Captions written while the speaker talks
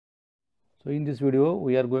So in this video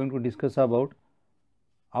we are going to discuss about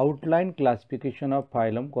outline classification of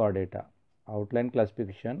phylum Chordata,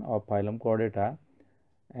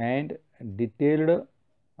 and detailed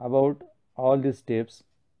about all the steps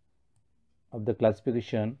of the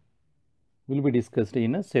classification will be discussed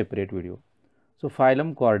in a separate video. So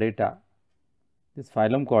phylum Chordata, this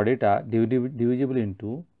phylum Chordata divisible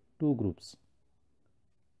into two groups,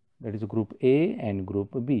 that is group A and group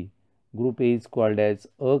B. Group A is called as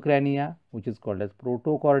Acrania, which is called as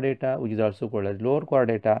Protochordata, which is also called as Lower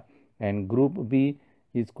Chordata, and group B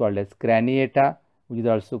is called as Craniata, which is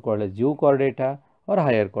also called as Zoochordata or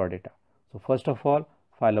Higher Chordata. So first of all,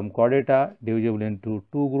 phylum Chordata divisible into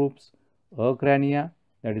two groups, Acrania,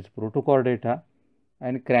 that is Protochordata,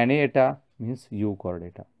 and Craniata means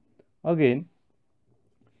Zoochordata. Again,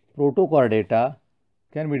 Protochordata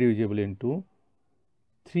can be divisible into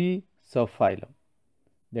three subphylum,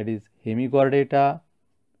 that is Hemichordata,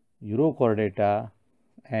 Urochordata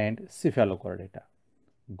and Cephalochordata.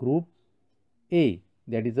 Group A,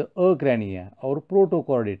 that is the Acrania or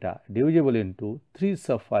Protochordata, divisible into three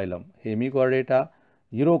subphylum, Hemichordata,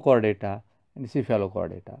 Urochordata and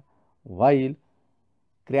Cephalochordata, while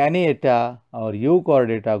Craniata or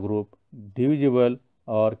Euchordata group divisible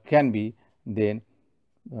or can be then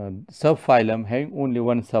subphylum having only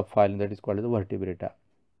one subphylum, that is called as Vertebrata.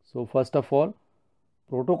 So first of all,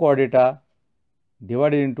 Protochordata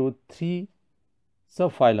divided into three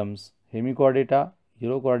subphylums, Hemichordata,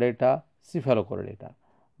 Urochordata, Cephalochordata,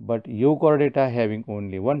 but Euchordata having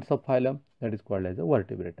only one subphylum, that is called as a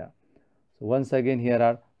Vertebrata. So once again here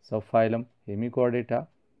are subphylum Hemichordata,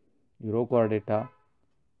 Urochordata,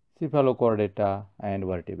 Cephalochordata and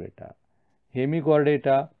Vertebrata.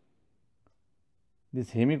 Hemichordata, this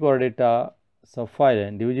Hemichordata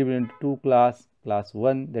subphylum divisible into two class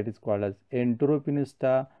 1 that is called as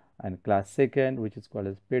Enteropinista and class 2 which is called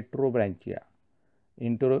as Petrobranchia.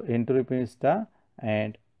 Enteropinista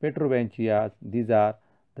and Petrobranchia, these are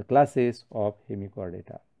the classes of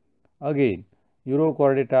Hemichordata. Again,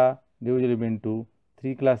 Urochordata divisible into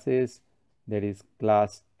three classes, that is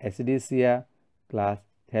class Acidiaceae, class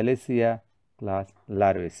Thalaceae, class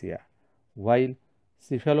Larvaceae, while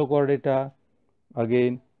Cephalochordata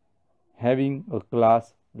again having a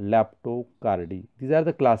class Leptocardi. These are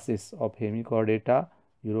the classes of Hemichordata,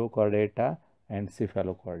 Urochordata and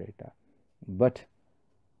Cephalochordata. But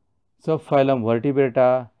subphylum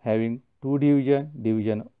Vertebrata having two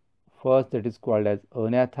division first, that is called as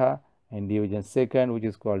Anatha, and division second, which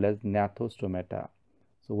is called as Gnathostomata.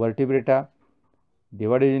 So Vertebrata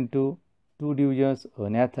divided into two divisions,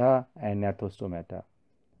 Anatha and Gnathostomata.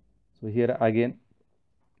 So here again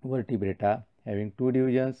Vertebrata having two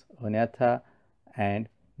divisions, Anatha and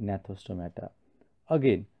Gnathostomata.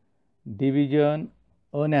 Again, division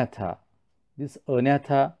Anatha. This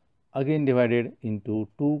Anatha again divided into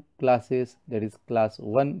two classes, that is class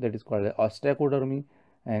 1 that is called Ostracodermy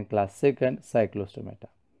and class 2nd Cyclostomata.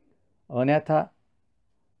 Anatha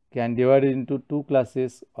can divide into two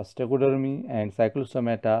classes, Ostracodermy and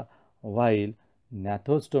Cyclostomata, while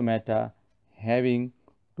Gnathostomata having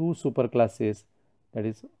two superclasses, that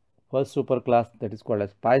is first superclass that is called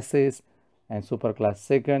as Pisces and superclass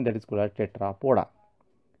second that is called as Tetrapoda.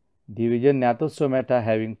 Division Gnathostomata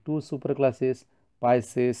having two superclasses,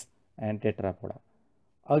 Pisces and Tetrapoda.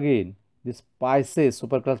 Again, this Pisces,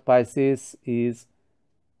 superclass Pisces is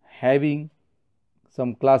having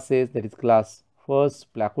some classes, that is class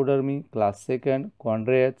first Placodermy, class second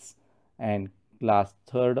Chondriates and class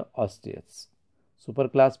third Osteates.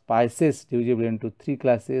 Superclass Pisces divisible into three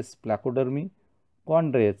classes, Placodermy,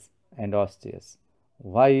 Chondriates and Osteates,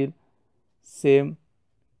 while same,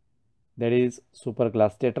 that is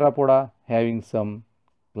superclass Tetrapoda having some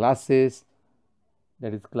classes,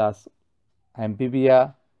 that is class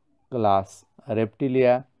Amphibia, class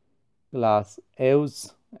Reptilia, class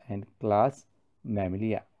Aves and class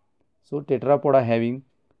Mammalia. So Tetrapoda having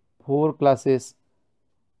four classes,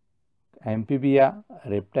 Amphibia,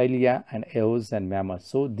 Reptilia and Aves and Mammals.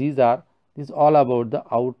 So this is all about the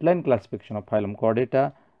outline classification of phylum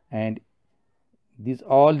Chordata, and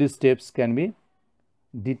all these steps can be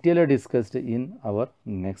detailedly discussed in our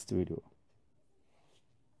next video.